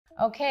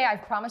Okay,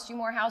 I've promised you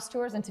more house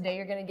tours, and today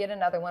you're gonna get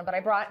another one, but I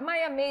brought my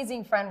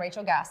amazing friend,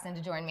 Rachel Gaston,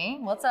 to join me.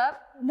 What's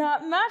up?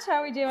 Not much. How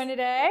are we doing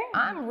today?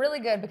 I'm really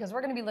good because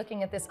we're gonna be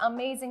looking at this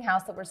amazing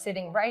house that we're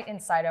sitting right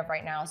inside of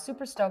right now.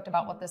 Super stoked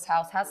about what this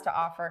house has to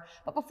offer.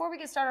 But before we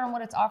get started on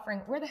what it's offering,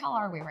 where the hell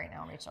are we right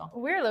now, Rachel?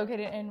 We're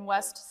located in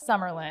West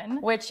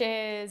Summerlin, which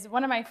is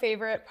one of my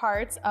favorite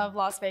parts of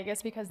Las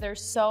Vegas because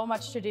there's so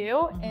much to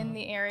do in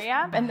the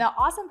area. And the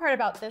awesome part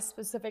about this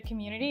specific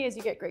community is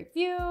you get great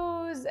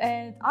views,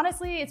 and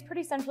honestly, it's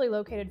pretty centrally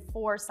located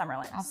for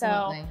Summerlin.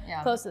 Absolutely,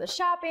 so close to the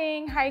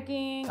shopping,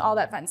 hiking, all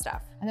that fun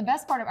stuff. And the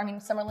best part of,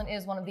 Summerlin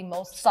is one of the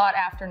most sought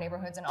after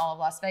neighborhoods in all of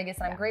Las Vegas,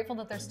 and I'm grateful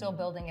that they're still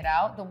building it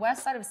out. The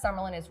west side of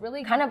Summerlin is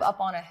really kind of up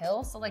on a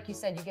hill. So like you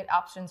said, you get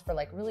options for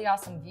like really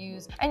awesome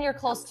views, and you're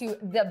close to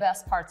the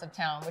best parts of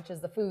town, which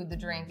is the food, the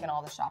drink, and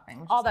all the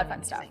shopping. All that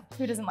fun stuff.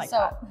 Who doesn't like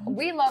that? So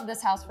we love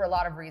this house for a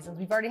lot of reasons.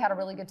 We've already had a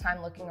really good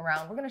time looking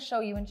around. We're gonna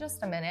show you in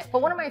just a minute.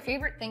 But one of my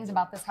favorite things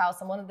about this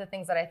house, and one of the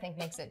things that I think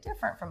makes it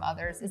different from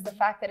others, is the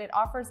fact that it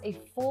offers a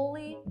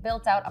fully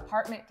built out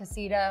apartment,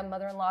 casita,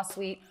 mother-in-law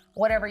suite,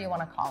 whatever you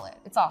want to call it.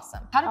 It's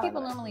awesome. How do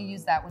people normally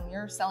use that when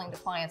you're selling to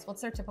clients?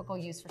 What's their typical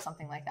use for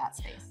something like that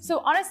space? So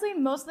honestly,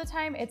 most of the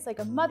time it's like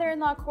a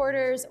mother-in-law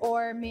quarters,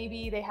 or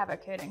maybe they have a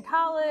kid in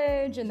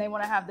college and they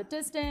want to have the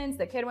distance.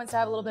 The kid wants to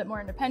have a little bit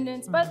more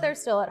independence, but they're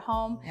still at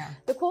home. Yeah.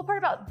 The cool part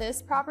about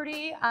this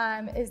property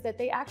is that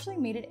they actually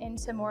made it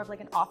into more of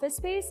like an office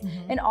space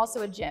and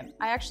also a gym.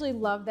 I actually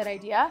love that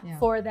idea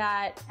for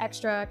that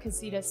extra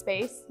casita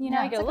space. You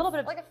know, you get a little bit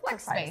of like a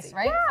flex space,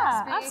 right?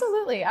 Yeah, flex space.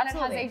 absolutely. And it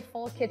has a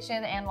full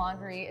kitchen and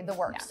laundry, the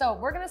works. So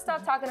we're gonna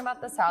stop talking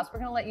about this house. We're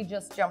gonna let you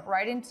just jump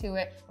right into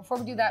it. Before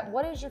we do that,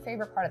 what is your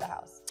favorite part of the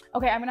house?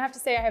 Okay, I'm gonna have to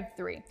say I have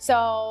three.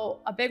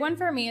 So a big one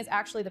for me is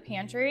actually the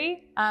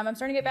pantry. I'm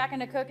starting to get back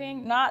into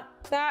cooking, not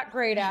that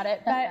great at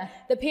it, but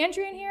the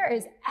pantry in here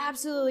is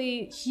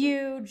absolutely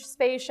huge,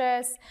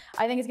 spacious.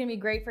 I think it's gonna be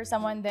great for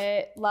someone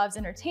that loves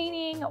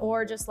entertaining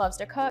or just loves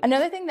to cook.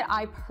 Another thing that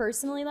I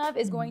personally love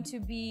is going to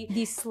be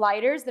the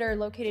sliders that are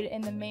located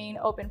in the main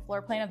open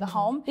floor plan of the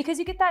home, because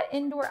you get that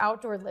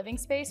indoor-outdoor living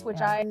space,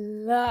 which I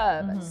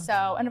love.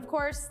 So, and of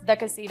course, the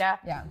casita,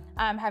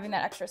 having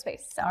that extra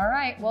space. So. All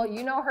right, well,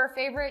 you know her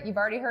favorite. You've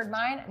already heard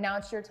mine. Now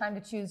it's your time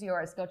to choose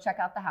yours. Go check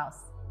out the house.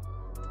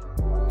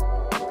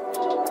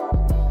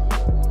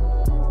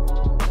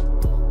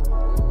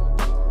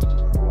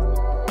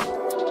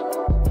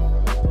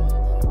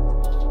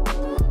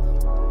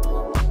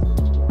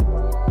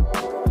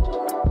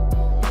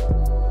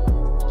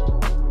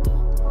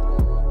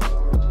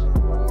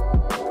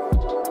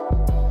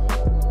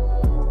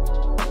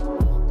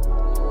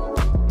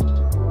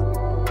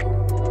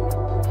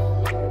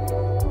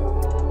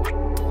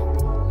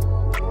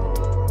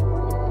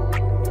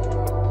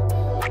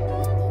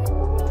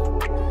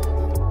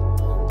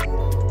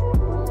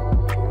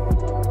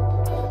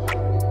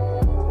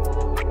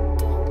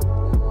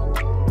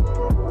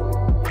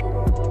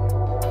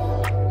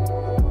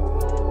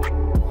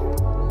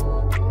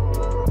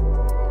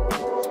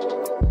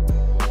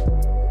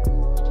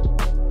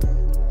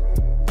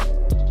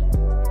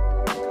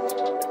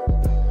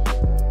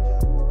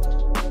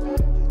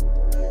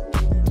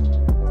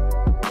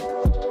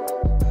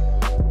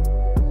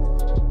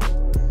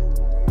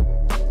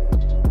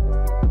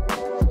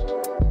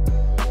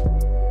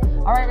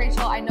 All right,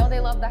 Rachel, I know they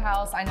love the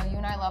house. I know you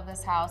and I love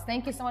this house.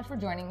 Thank you so much for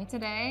joining me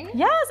today.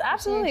 Yes,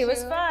 absolutely. It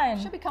was fun.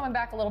 She'll be coming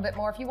back a little bit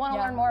more. If you want to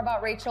learn more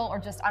about Rachel, or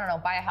just, I don't know,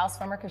 buy a house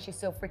from her because she's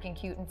so freaking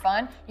cute and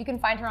fun, you can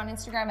find her on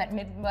Instagram at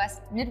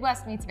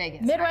Midwest Meets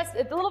Vegas. Midwest,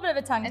 it's a little bit of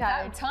a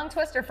tongue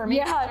twister for me.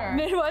 Yeah, sure.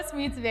 Midwest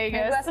Meets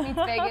Vegas. Midwest Meets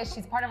Vegas.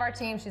 She's part of our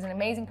team. She's an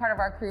amazing part of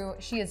our crew.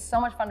 She is so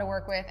much fun to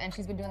work with, and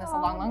she's been doing this a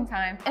long, long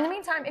time. In the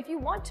meantime, if you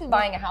want to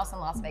buying a house in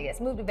Las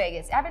Vegas, move to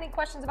Vegas, have any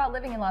questions about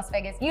living in Las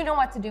Vegas, you know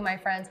what to do, my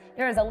friends.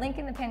 There is a link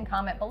in the pinned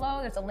comment below.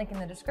 There's a link in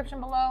the description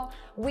below.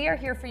 We are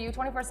here for you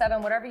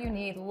 24/7, whatever you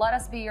need. Let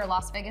us be your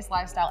Las Vegas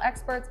lifestyle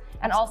experts.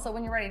 And also,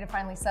 when you're ready to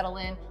finally settle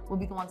in, we'll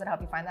be the ones that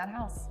help you find that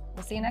house.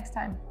 We'll see you next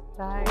time.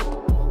 Bye.